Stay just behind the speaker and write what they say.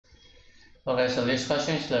Okay, so this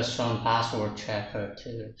question is the strong password checker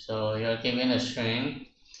too. So you're given a string,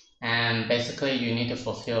 and basically you need to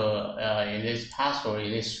fulfill in this password,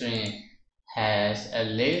 in this string has at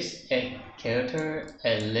least a character,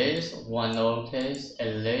 at least one lowercase,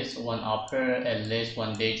 at least one upper, at least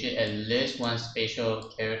one digit, at least one special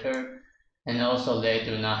character, and also they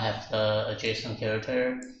do not have the adjacent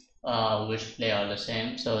character, which they are the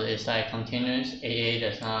same. So it's like continuous, AA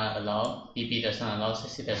does not allow, BB does not allow,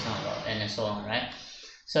 CC does not allow, and so on, right?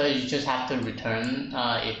 So you just have to return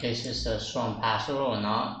if this is a strong password or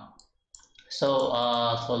not. So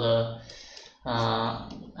for the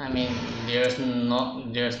I mean, there's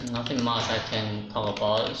nothing much I can talk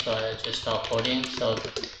about, so I just start coding. So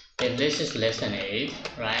if this is less than 8,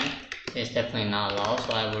 right, it's definitely not allowed,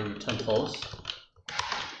 so I will return false.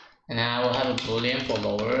 And then I will have a boolean for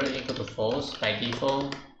lower equal to false by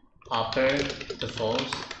default, upper to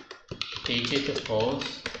false, digit to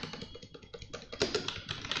false,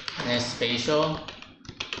 and then spatial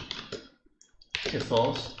to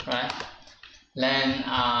false, right? Then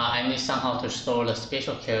I need somehow to store the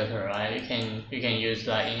special character, right? You can use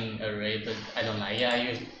that in array, but I don't like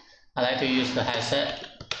it. I like to use the HashSet.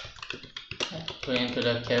 Put into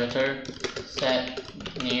the character set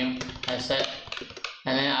new HashSet,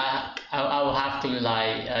 and then I will have to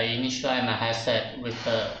like initialize my HashSet with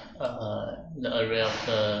the array of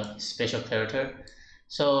the special character.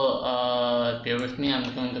 So bear with me.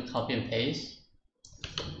 I'm going to copy and paste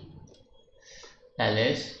like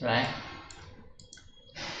this, right?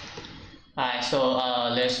 Alright, so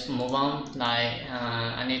let's move on. Like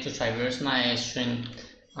I need to traverse my string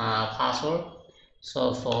password.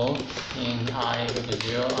 So for in I equal to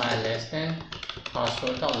 0, I less than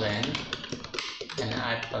password.length and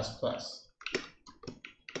I plus plus.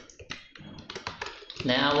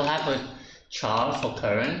 Then I will have a char for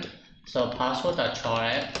current. So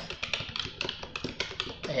password.char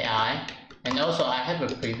AI, and also I have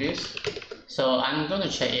a previous. So I'm going to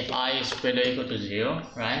check if I is greater or equal to 0,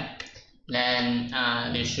 right? Then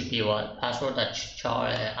this should be what? Password.char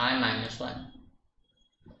I minus 1.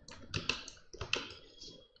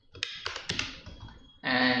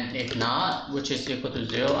 And if not, which is equal to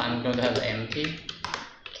 0, I'm going to have an empty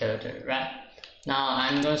character, right? Now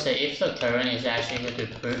I'm going to say if the current is actually equal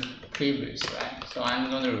to previous, right? So I'm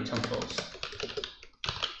going to return false.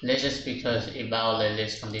 This is because it violates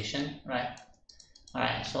this condition, right?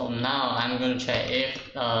 Alright, so now I'm going to check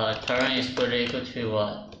if current is greater or equal to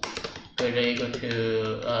what? Greater or equal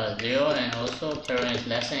to 0, and also current is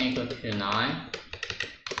less than or equal to 9.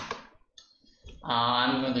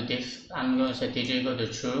 I'm going to say digit equal to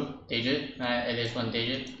true digit, right? At least one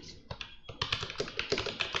digit.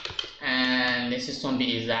 And this is going to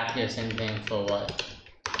be exactly the same thing for what?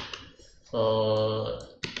 For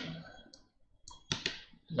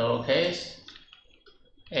lowercase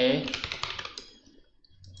a,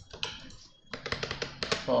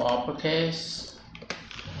 for uppercase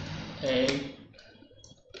a,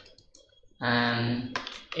 and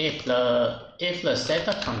if the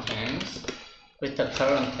setter contains with the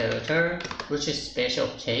current character, which is special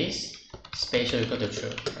case, special equal to true,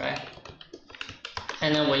 right?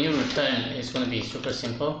 And then when you return, it's going to be super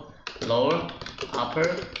simple: lower,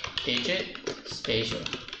 upper, digit, spatial.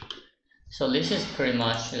 So this is pretty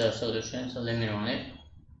much the solution. So let me run it.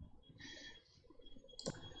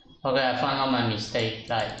 Okay, I found out my mistake.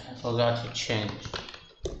 Like I forgot to change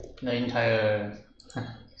the entire.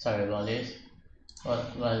 Sorry about this.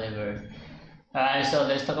 Whatever. Alright, so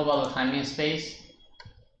let's talk about the timing space.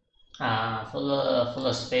 For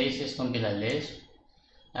the space, it's going to be like this.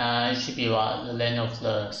 It should be what? The length of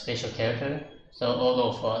the special character. So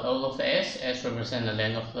all of S represents the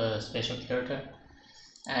length of the special character.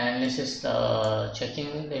 And this is the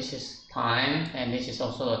checking, this is time, and this is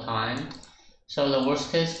also the time. So the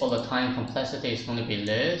worst case for the time complexity is going to be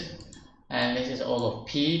this. And this is all of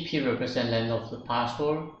P. P represents length of the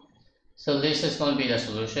password. So this is going to be the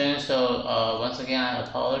solution. So once again, I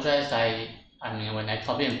apologize. I mean, when I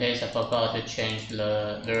copy and paste, I forgot to change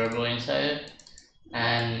the variable inside it.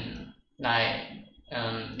 And like,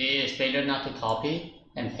 it is better not to copy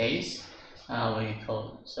and paste when you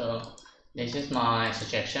code. So this is my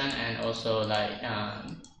suggestion, and also like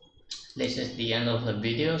this is the end of the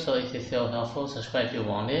video. So if you feel helpful, subscribe if you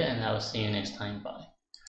want it, and I will see you next time. Bye.